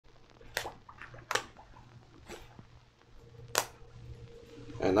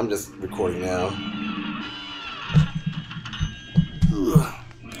And I'm just recording now.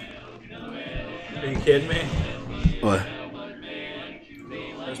 Are you kidding me? What?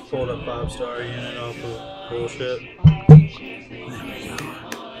 I just pulled a 5-star unit off of bullshit.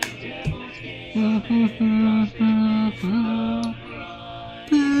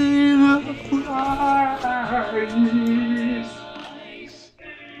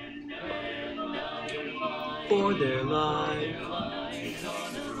 For their life.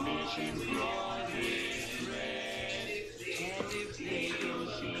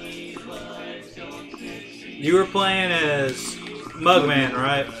 You were playing as Mugman,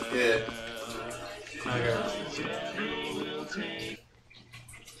 right? Yeah. Okay.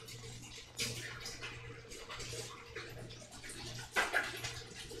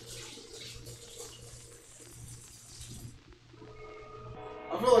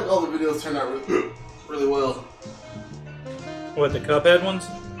 I feel like all the videos turned out really well. What, the Cuphead ones?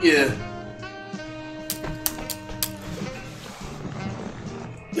 Yeah.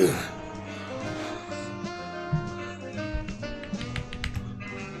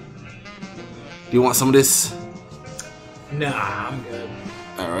 Do you want some of this? Nah, I'm good.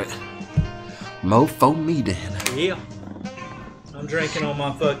 Alright. Mofo me then. Yeah. I'm drinking on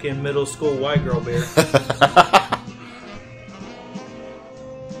my fucking middle school white girl beer.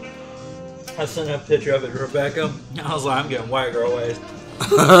 I sent a picture of it to Rebecca. I was like, I'm getting white girl ways.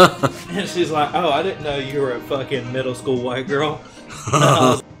 And she's like, oh, I didn't know you were a fucking middle school white girl. And I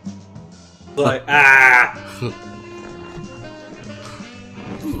was like, ah.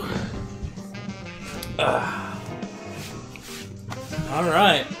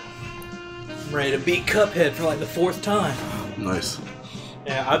 Alright. I'm ready to beat Cuphead for like the 4th time. Nice.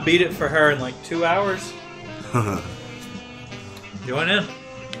 Yeah, I beat it for her in like 2 hours. Join in.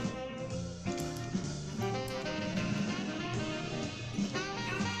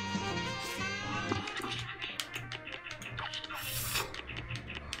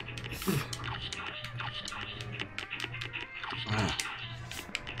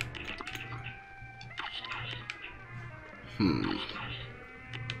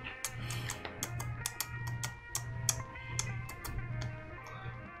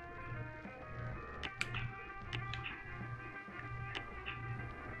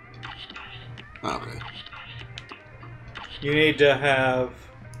 Okay. You need to have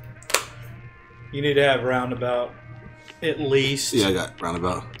roundabout at least. Yeah, I got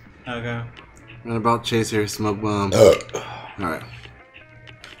roundabout. Okay. Roundabout, chaser, smoke bomb. Alright.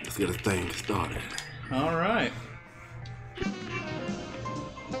 Let's get a thing started. Alright.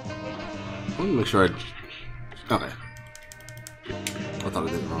 Let me make sure I... Okay. I thought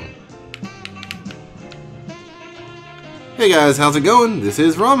I did it wrong. Hey guys, how's it going? This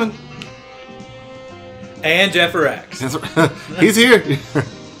is Ramen. And JefferX. He's here.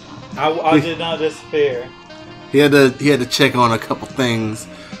 I did not disappear. He had to check on a couple things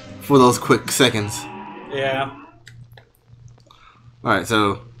for those quick seconds. Yeah. Alright,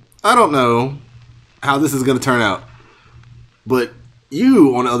 so I don't know how this is gonna turn out. But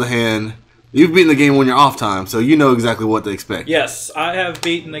you, on the other hand, you've beaten the game on your off time, so you know exactly what to expect. Yes, I have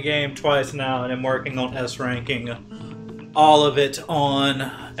beaten the game twice now and I'm working on S ranking all of it on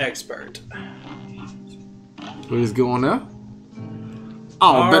expert. Where's going now?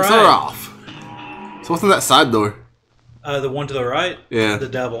 Oh, All bets right. are off. So what's in that side door? The one to the right? Yeah. The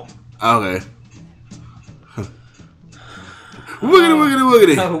devil. Okay. Woogity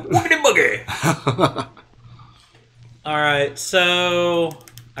woogity woogity. Woogity boogie. Alright, so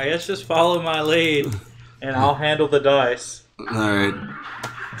I guess just follow my lead and I'll handle the dice. Alright.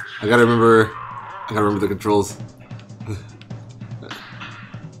 I gotta remember the controls.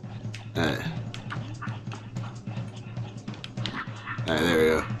 Alright. Alright, there we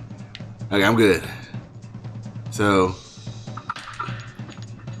go. Okay, I'm good. So.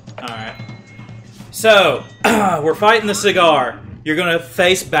 Alright. So, we're fighting the cigar. You're going to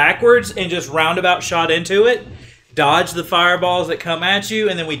face backwards and just roundabout shot into it. Dodge the fireballs that come at you,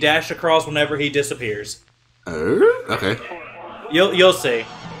 and then we dash across whenever he disappears. Okay. You'll see.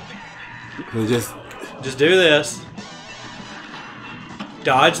 Just do this.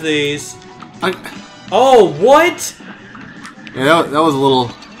 Dodge these. I... Oh, what? Yeah, that was a little...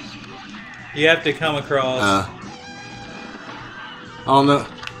 You have to come across. Oh, no.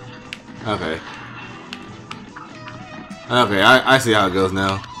 Okay. Okay, I see how it goes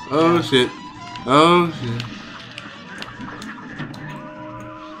now. Oh, yeah. Shit. Oh, shit.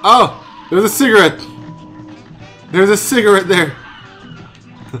 Oh! There's a cigarette! There's a cigarette there!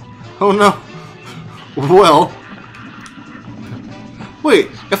 Oh, no. Well... Wait,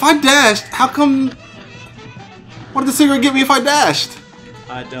 if I dashed, how come... What did the cigarette get me if I dashed?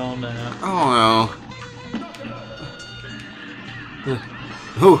 I don't know. Oh no.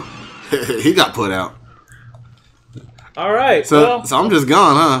 Oh, he got put out. All right. So I'm just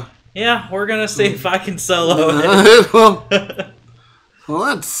gone, huh? Yeah, we're gonna see if I can solo it. well,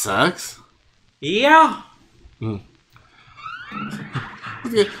 that sucks. Yeah.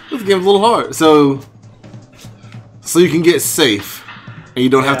 This game's a little hard. So you can get safe, and you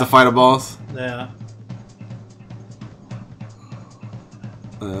don't have to fight a boss. Yeah.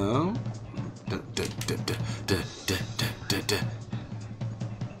 Oh.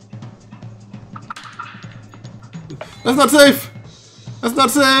 That's not safe. That's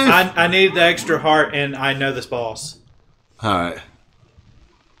not safe. I need the extra heart, and I know this boss. All right.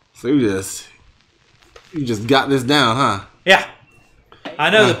 So you just got this down, huh? Yeah. I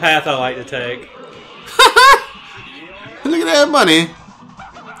know the path I like to take. Look at that bunny.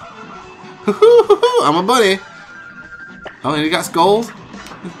 I'm a bunny. Oh, and he got skulls?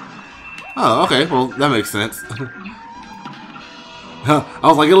 Oh, okay. Well, that makes sense. I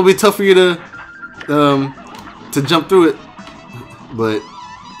was like, it'll be tough for you to jump through it. But,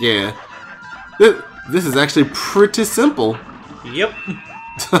 yeah. This is actually pretty simple. Yep.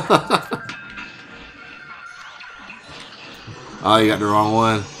 Oh, you got the wrong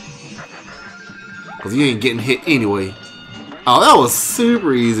one. Because you ain't getting hit anyway. Oh, that was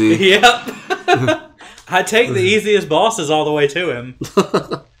super easy. Yep. I take the easiest bosses all the way to him.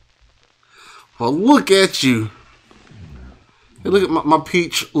 Well, look at you. Hey, look at my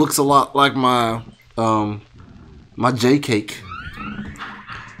peach. Looks a lot like my J cake.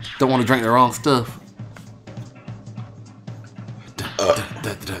 Don't want to drink the wrong stuff.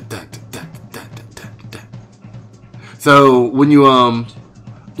 So when you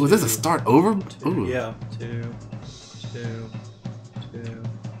was this a start over? Ooh. Yeah. Two.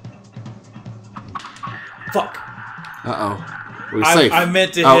 Fuck. Uh-oh. We're safe. I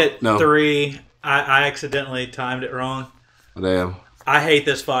meant to hit 3. I accidentally timed it wrong. Oh, damn. I hate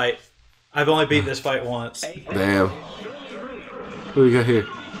this fight. I've only beat this fight once. Damn. What do we got here?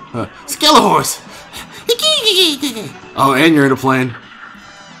 Skellahorse! Oh, and you're in a plane.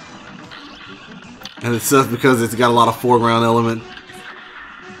 And it sucks because it's got a lot of foreground element.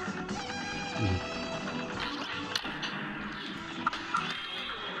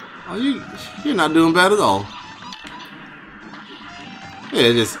 Oh, you're not doing bad at all.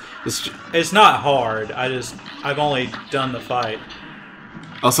 Yeah, it's not hard. I've only done the fight.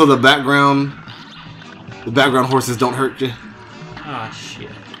 Oh, so the background horses don't hurt you? Ah,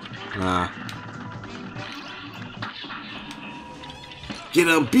 shit. Nah. Get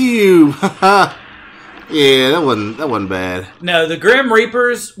a pew! Yeah, that wasn't bad. No, the Grim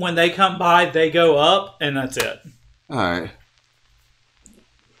Reapers, when they come by, they go up, and that's it. Alright.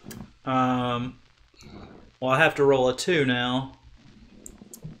 Well, I have to roll a 2 now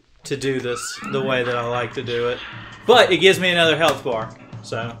to do this the way that I like to do it. But it gives me another health bar,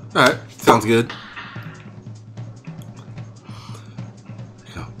 so. Alright, sounds good.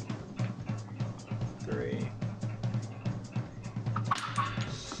 Go. 3.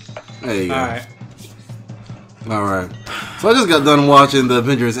 There you go. Alright. Alright. So I just got done watching the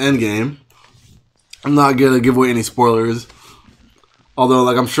Avengers Endgame. I'm not gonna give away any spoilers. Although,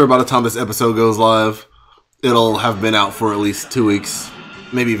 like, I'm sure by the time this episode goes live, it'll have been out for at least 2 weeks.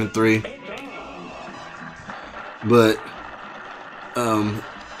 Maybe even 3. But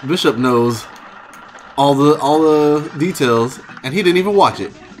Bishop knows all the details, and he didn't even watch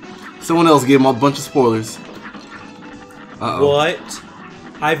it. Someone else gave him a bunch of spoilers. Uh-oh. What?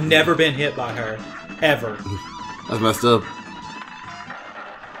 I've never been hit by her. Ever. That's messed up.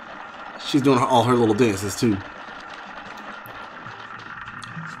 She's doing all her little dances, too.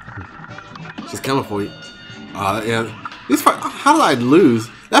 She's coming for you. Yeah. How did I lose?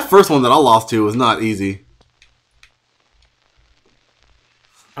 That first one that I lost to was not easy.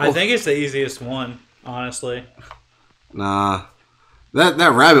 I think it's the easiest one, honestly. Nah.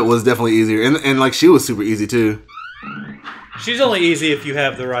 That rabbit was definitely easier. And like, she was super easy, too. She's only easy if you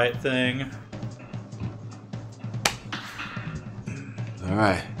have the right thing.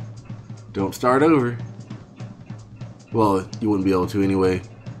 Alright. Don't start over. Well, you wouldn't be able to anyway.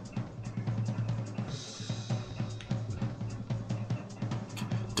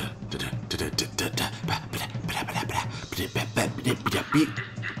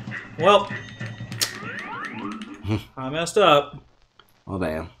 Well, I messed up. Oh,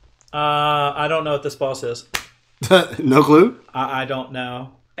 damn. I don't know what this boss is. No clue? I don't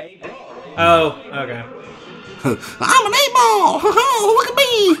know. Oh, okay. I'm an 8-ball! Look at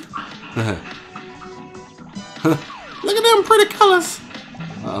me! Look at them pretty colors!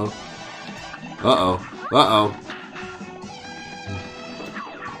 Uh-oh. Uh-oh. Uh-oh.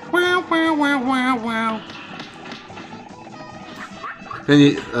 wow. Can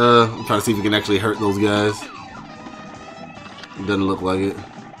you, I'm trying to see if we can actually hurt those guys. It doesn't look like it.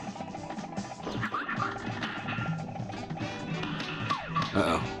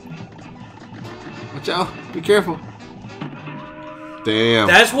 Uh-oh. Watch out. Be careful. Damn.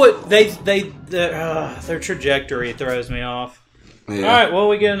 That's what their trajectory throws me off. Yeah. Alright, well,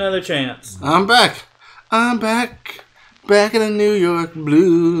 we get another chance. I'm back. I'm back. Back in the New York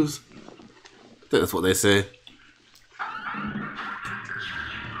blues. I think that's what they say.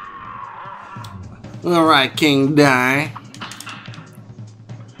 Alright, King Die.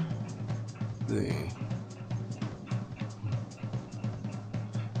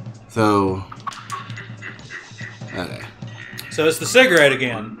 So, okay. So it's the cigarette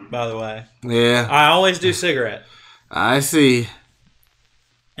again, by the way. Yeah. I always do cigarette. I see.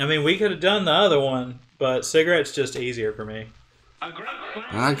 I mean, we could have done the other one, but cigarette's just easier for me. I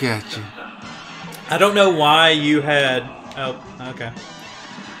got you. I don't know why you had... Oh, okay.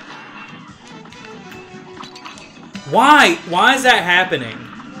 Why? Why is that happening?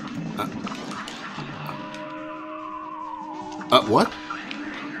 What?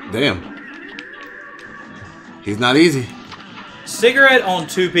 Damn. He's not easy. Cigarette on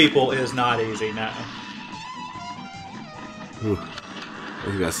 2 people is not easy, no. Ooh.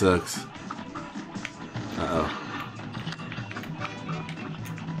 This guy sucks. Uh-oh.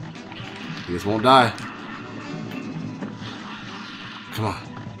 He just won't die. Come on.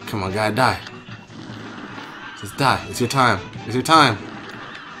 Come on, guy, die. Just die. It's your time. It's your time.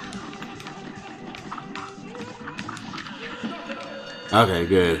 Okay,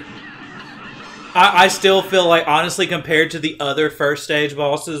 good. I still feel like, honestly, compared to the other first stage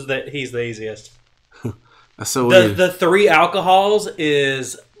bosses, that he's the easiest. That's so weird. The 3 alcohols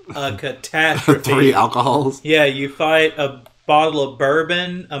is a catastrophe. 3 alcohols? Yeah, you fight a bottle of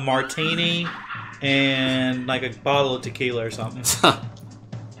bourbon, a martini, and like a bottle of tequila or something.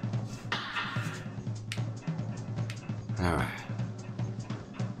 Alright.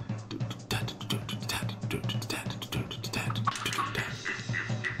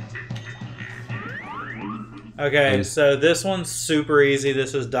 Okay, so this one's super easy.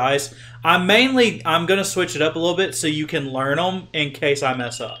 This is dice. I'm going to switch it up a little bit so you can learn them in case I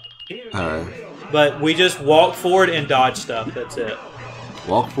mess up. Alright. But we just walk forward and dodge stuff. That's it.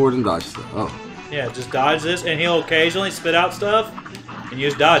 Walk forward and dodge stuff. Oh. Yeah, just dodge this, and he'll occasionally spit out stuff, and you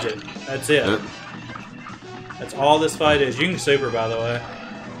just dodge it. That's it. Yep. That's all this fight is. You can super, by the way.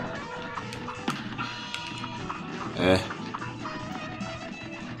 Eh.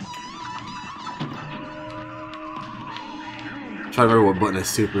 Try to remember what button is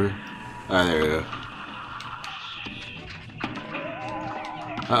super. Alright, there we go.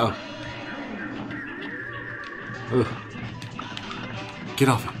 Uh-oh. Ugh. Get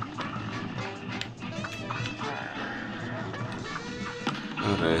off it.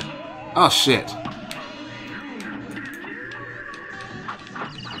 Okay. Oh, shit.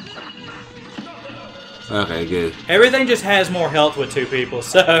 Okay, good. Everything just has more health with 2 people,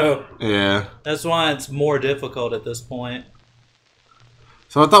 so... Yeah. That's why it's more difficult at this point.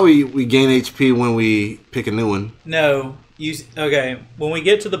 So I thought we gain HP when we pick a new one. No. Okay, when we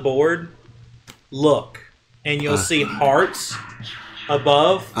get to the board, look, and you'll see hearts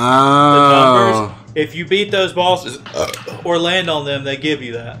above the numbers. If you beat those bosses or land on them, they give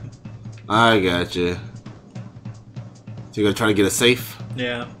you that. I gotcha. So you're gonna try to get a safe?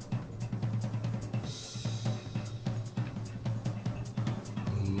 Yeah.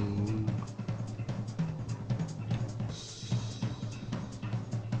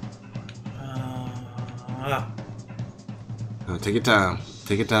 No, take your time.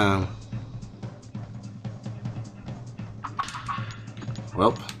 Take your time.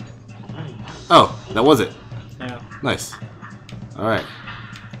 Welp. Oh, that was it. Yeah. Nice. Alright.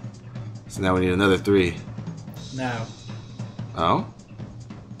 So now we need another 3. No. Oh?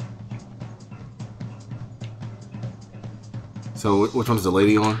 So which one's the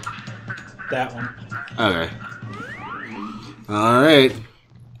lady on? That one. Okay. Alright.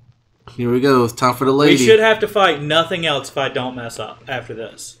 Here we go. It's time for the lady. We should have to fight nothing else if I don't mess up after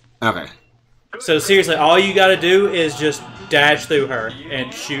this. Okay. So seriously, all you gotta do is just dash through her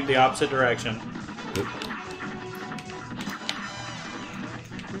and shoot the opposite direction. Yep.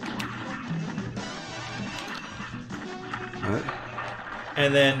 Alright.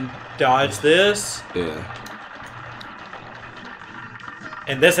 And then dodge this. Yeah.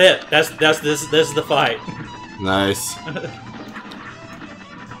 And that's it. This is the fight. Nice.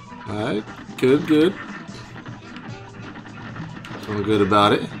 Alright. Good, good. Feeling good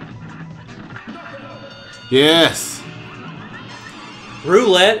about it. Yes!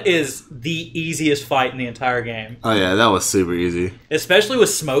 Roulette is the easiest fight in the entire game. Oh yeah, that was super easy. Especially with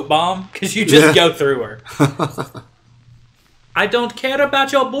Smoke Bomb, because you just go through her. I don't care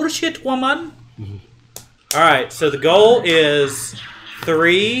about your bullshit, woman. Alright, so the goal is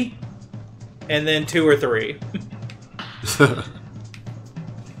 3, and then 2 or 3.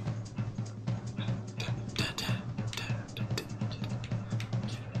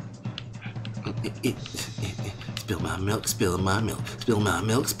 Spill my milk, spill my milk, spill my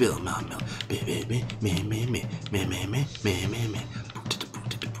milk, spill my milk. Me.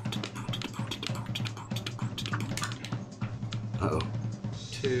 Uh-oh.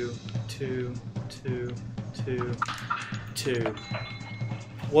 2.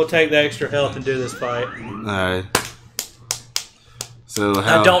 We'll take the extra health and do this fight. Alright. So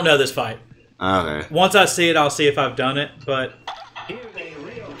how... I don't know this fight. Okay. Once I see it, I'll see if I've done it, but...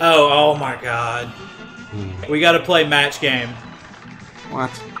 Oh my god. We gotta play match game.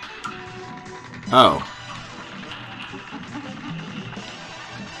 What? Oh.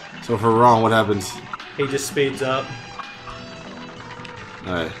 So if we're wrong, what happens? He just speeds up.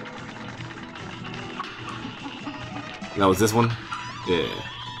 Alright. That was this one? Yeah.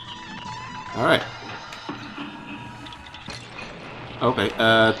 Alright. Okay,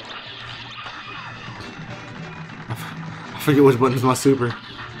 I forget which button is my super.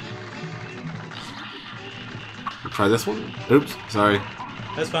 Try this one? Oops, sorry.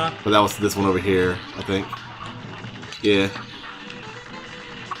 That's fine. But that was this one over here, I think. Yeah.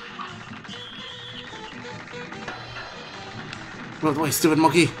 Move away, stupid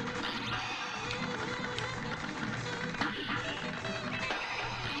monkey!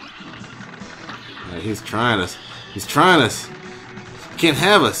 Yeah, he's trying us. He's trying us. He can't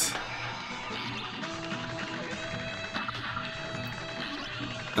have us.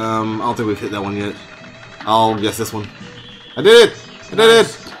 I don't think we've hit that one yet. I'll guess this one. I did it! I did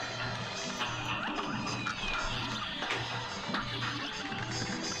it!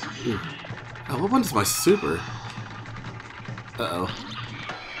 Ooh. Oh, what one is my super? Uh-oh.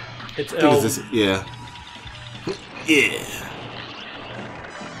 It's I think L. it's this. Yeah. Yeah.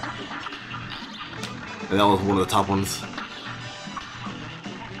 And that was one of the top ones.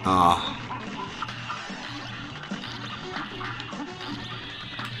 Ah.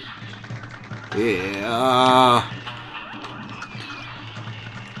 Yeah.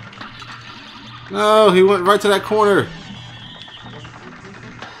 No, he went right to that corner.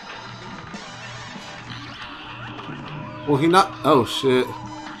 Well, he not. Oh shit.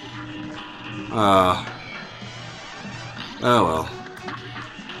 Oh well.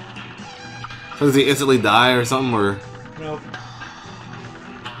 So does he instantly die or something, or? Nope.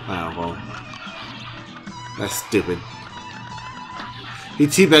 Oh well. That's stupid. He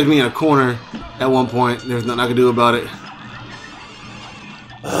teabagged me in a corner at one point. There's nothing I could do about it.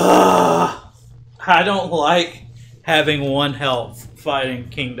 I don't like having 1 health fighting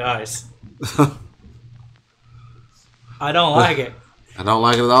King Dice. I don't like it. I don't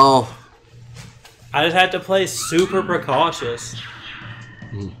like it at all. I just have to play super precautious.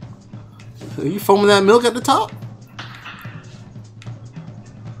 Are you foaming that milk at the top?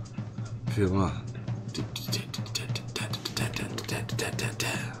 Come on.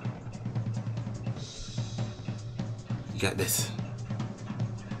 You got this.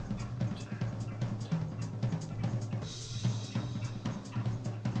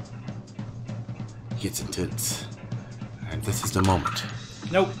 Gets intense. Alright, this is the moment.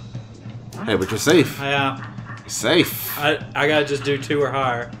 Nope. Hey, but you're safe. Yeah. You're safe. I gotta just do 2 or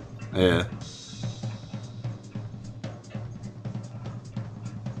higher. Yeah.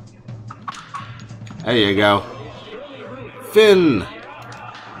 There you go. Finn!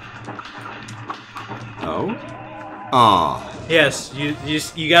 Oh? Aw. Yes,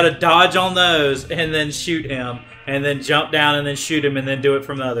 you gotta dodge on those and then shoot him, and then jump down and then shoot him and then do it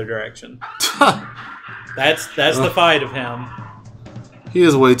from the other direction. That's the fight of him. He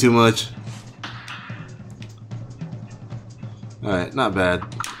is way too much. Alright, not bad.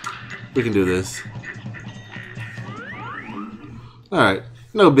 We can do this. Alright,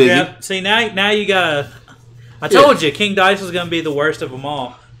 no biggie. Yep. See, now you gotta... I told you, King Dice was gonna be the worst of them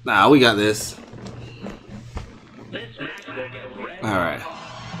all. Nah, we got this. Alright.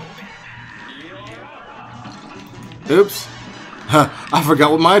 Oops. I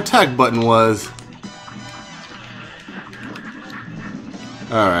forgot what my attack button was.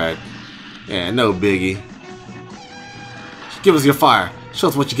 Alright. Yeah, no biggie. Give us your fire. Show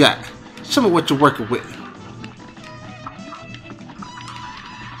us what you got. Show me what you're working with.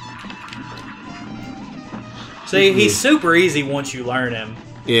 See, he's super easy once you learn him.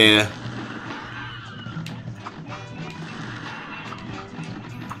 Yeah.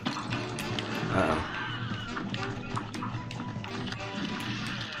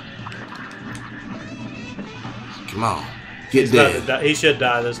 Come on. Get He's about to dead. die. He should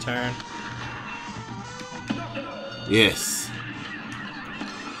die this turn. Yes.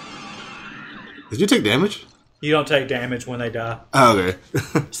 Did you take damage? You don't take damage when they die. Oh, okay.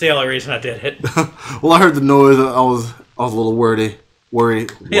 It's the only reason I did it. Well, I heard the noise. I was a little wordy.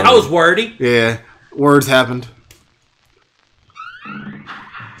 Yeah, I was wordy. Yeah. Words happened.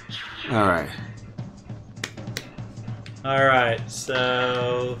 All right. All right,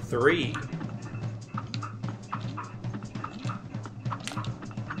 so 3.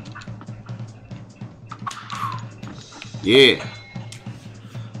 Yeah.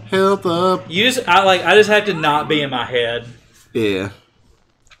 Health up. I just have to not be in my head. Yeah.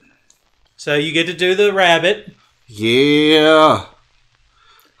 So you get to do the rabbit. Yeah.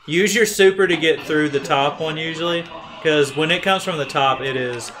 Use your super to get through the top one usually, because when it comes from the top, it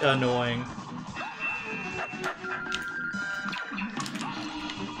is annoying.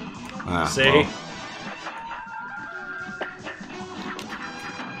 See? Well.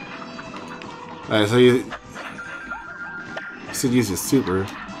 Alright, so you should use your super.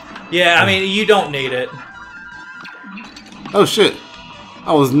 Yeah, I mean, you don't need it. Oh shit.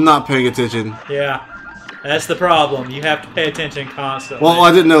 I was not paying attention. Yeah, that's the problem. You have to pay attention constantly. Well,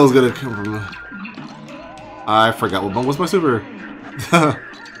 I didn't know it was gonna come from. I forgot what was my super.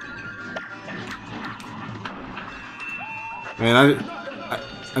 Man,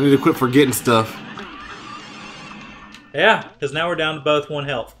 I need to quit forgetting stuff. Yeah, because now we're down to both 1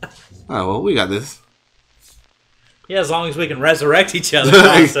 health. Oh well, we got this. Yeah, as long as we can resurrect each other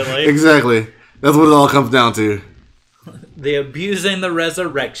constantly. Exactly. That's what it all comes down to. The abusing the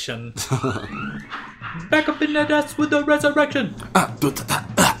resurrection. Back up in the dust with the resurrection.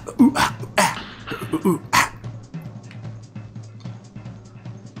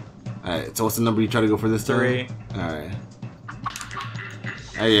 Alright, so what's the number you try to go for this turn? 3. Alright.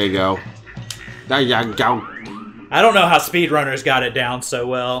 There you go. There you go. I don't know how speedrunners got it down so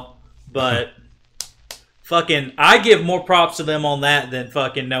well, but fucking, I give more props to them on that than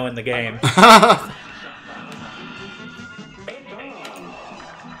fucking knowing the game.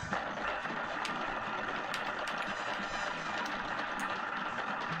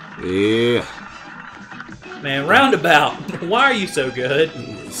 Yeah. Man, roundabout. Why are you so good?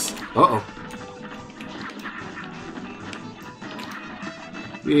 Uh-oh.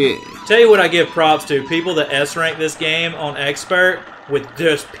 Yeah. Tell you what I give props to. People that S-rank this game on expert with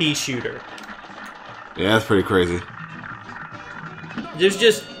just pea shooter. Yeah, that's pretty crazy.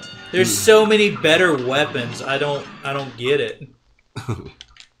 There's so many better weapons. I don't get it.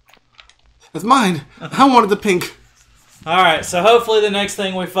 That's mine. I wanted the pink. Alright, so hopefully the next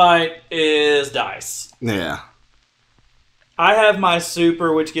thing we fight is dice. Yeah. I have my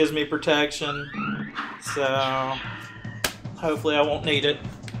super, which gives me protection. So hopefully I won't need it.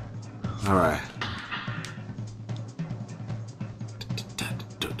 Alright.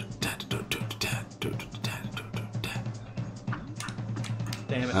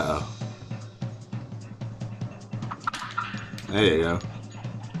 Damn it. Uh-oh. There you go.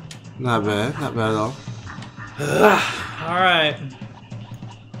 Not bad. Not bad at all. Alright.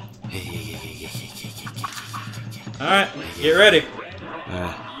 Alright, get ready.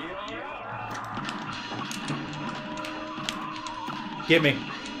 Get me.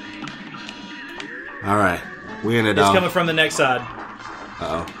 Alright. We in it, It's dog. coming from the next side.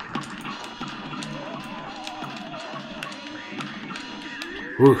 Uh-oh.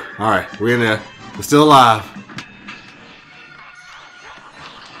 Whew. Alright. We're in there. We're still alive.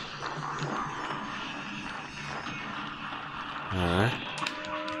 Alright.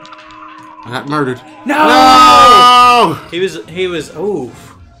 I got murdered. No! No! He was,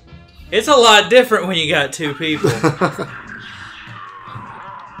 oof. It's a lot different when you got 2 people.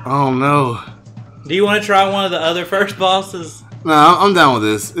 Oh no. Do you want to try one of the other first bosses? No, I'm down with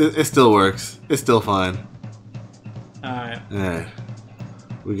this. It still works. It's still fine. Alright. Alright.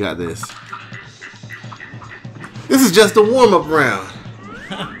 We got this. This is just a warm-up round.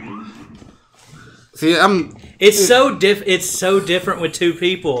 See, It's so different with 2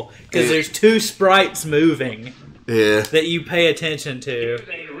 people because there's 2 sprites moving yeah. that you pay attention to.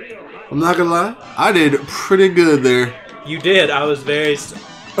 I'm not gonna lie. I did pretty good there. You did. I was very.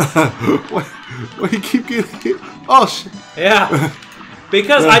 Why you keep getting hit? Oh shit. Yeah.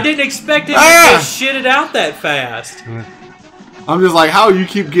 Because I didn't expect him to just shit it out that fast. I'm just like, how you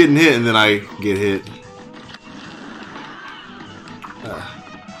keep getting hit and then I get hit.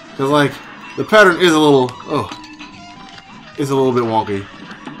 Cause like the pattern is a little it's a little bit wonky.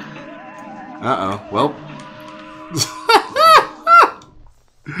 Well.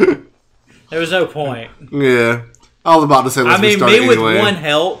 There was no point. Yeah. I was about to say let's restart me it anyway. with 1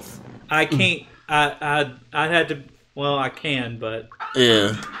 health, I can't. I'd have to Well, I can, but...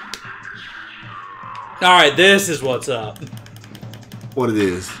 Yeah. Alright, this is what's up. What it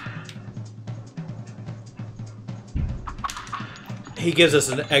is. He gives us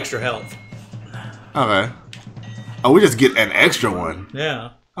an extra health. Okay. Oh, we just get an extra one.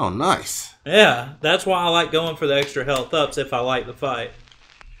 Yeah. Oh, nice. Yeah, that's why I like going for the extra health ups if I like the fight.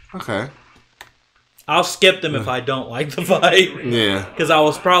 Okay. I'll skip them if I don't like the fight. Yeah. Because I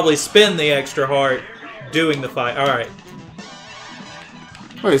will probably spend the extra heart doing the fight. Alright.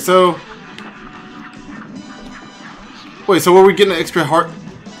 Wait, so were we getting an extra heart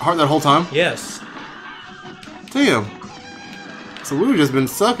that whole time? Yes. Damn. So we've just been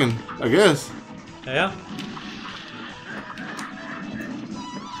sucking, I guess. Yeah.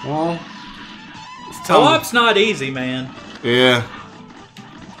 Well, co-op's not easy, man. Yeah.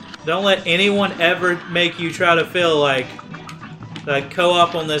 Don't let anyone ever make you try to feel like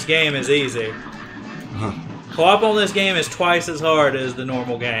co-op on this game is easy. Co-op on this game is twice as hard as the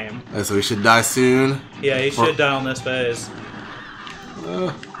normal game. Right, so we should die soon. Yeah, he should die on this phase.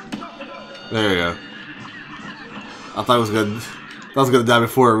 There you go. I thought it was good. I was gonna die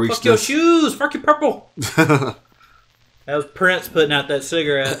before it reached. Fuck your shoes! Fuck your purple! That was Prince putting out that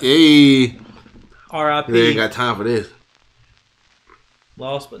cigarette. Hey. R.I.P. They ain't got time for this.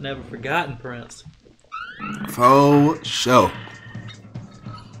 Lost but never forgotten, Prince. For sure.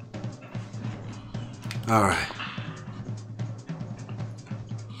 Alright.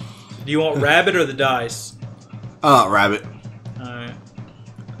 Do you want rabbit or the dice? Rabbit. Alright.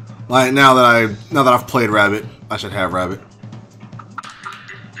 Like now that I've played rabbit, I should have rabbit.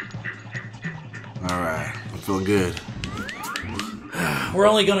 Alright. I'm feeling good. We're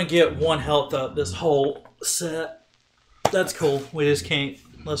only gonna get one health up this whole set. That's cool. We just can't.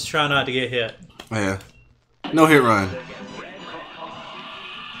 Let's try not to get hit. Yeah. No hit run.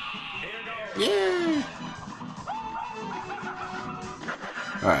 Yeah.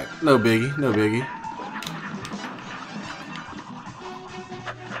 Alright. No biggie. No biggie.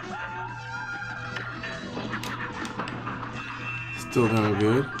 Still doing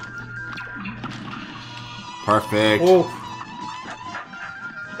good. Perfect. Oh.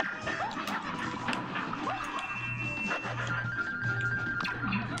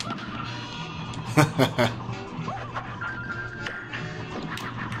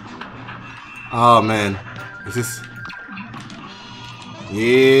 Oh man, is this?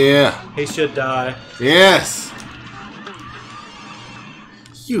 Yeah. He should die. Yes.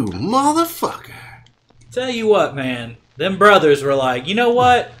 You motherfucker. Tell you what, man. Them brothers were like, you know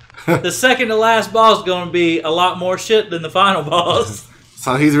what? The second to last boss is going to be a lot more shit than the final boss.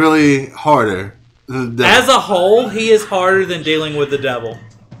 So he's really harder than the devil. As a whole, he is harder than dealing with the devil.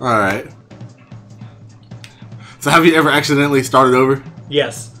 Alright. So have you ever accidentally started over?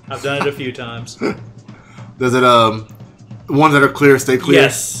 Yes, I've done it a few times. Does it, ones that are clear stay clear?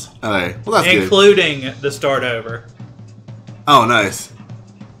 Yes. Alright. Well, that's including the start over. Oh, nice.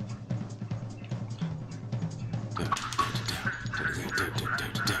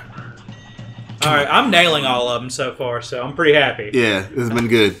 Alright, I'm nailing all of them so far, so I'm pretty happy. Yeah, this has been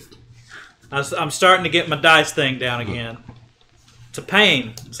good. I'm starting to get my dice thing down again. It's a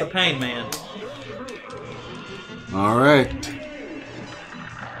pain. It's a pain, man. Alright.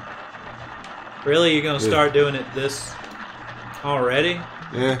 Really? You're going to start doing it this already?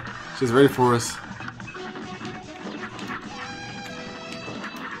 Yeah, she's ready for us.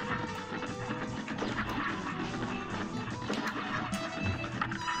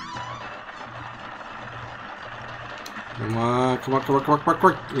 Come on, come on, come on, come on, come on,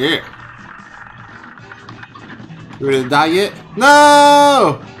 come on. Yeah. You ready to die yet?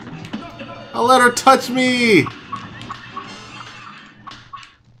 No! I'll let her touch me!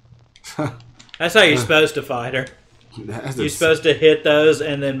 That's how you're supposed to fight her. You're supposed to hit those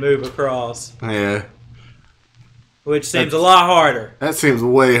and then move across. Yeah. Which seems a lot harder. That seems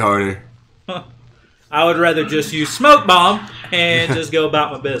way harder. I would rather just use smoke bomb and just go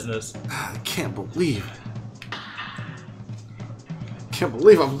about my business. I can't believe it. Can't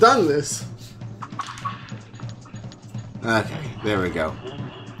believe I've done this. Okay, there we go.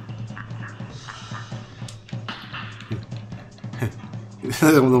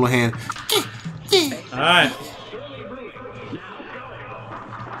 Little hand. Alright.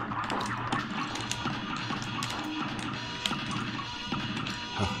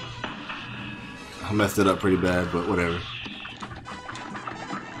 I messed it up pretty bad, but whatever.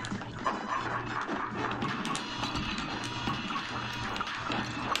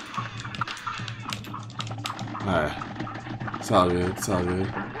 Alright. It's all good. It's all good.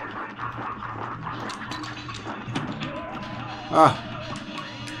 Ah.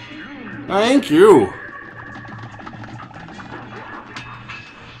 Thank you.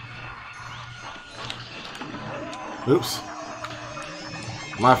 Oops.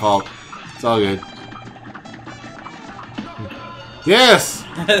 My fault. It's all good. Yes!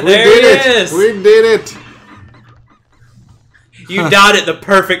 We There did it it! is! We did it! You died at the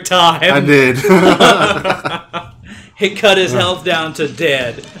perfect time. I did. It cut his health down to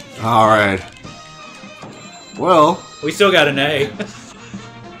dead. Alright. Well. We still got an A.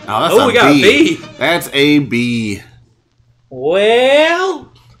 Oh, we got a B. That's a B.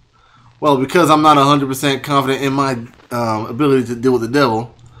 Well, because I'm not 100% confident in my ability to deal with the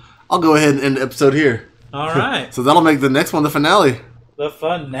devil, I'll go ahead and end the episode here. all right. So that'll make the next one the finale. The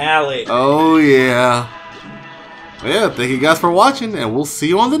finale. Oh, yeah. Yeah, thank you guys for watching, and we'll see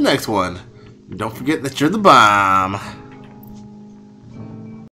you on the next one. Don't forget that you're the bomb.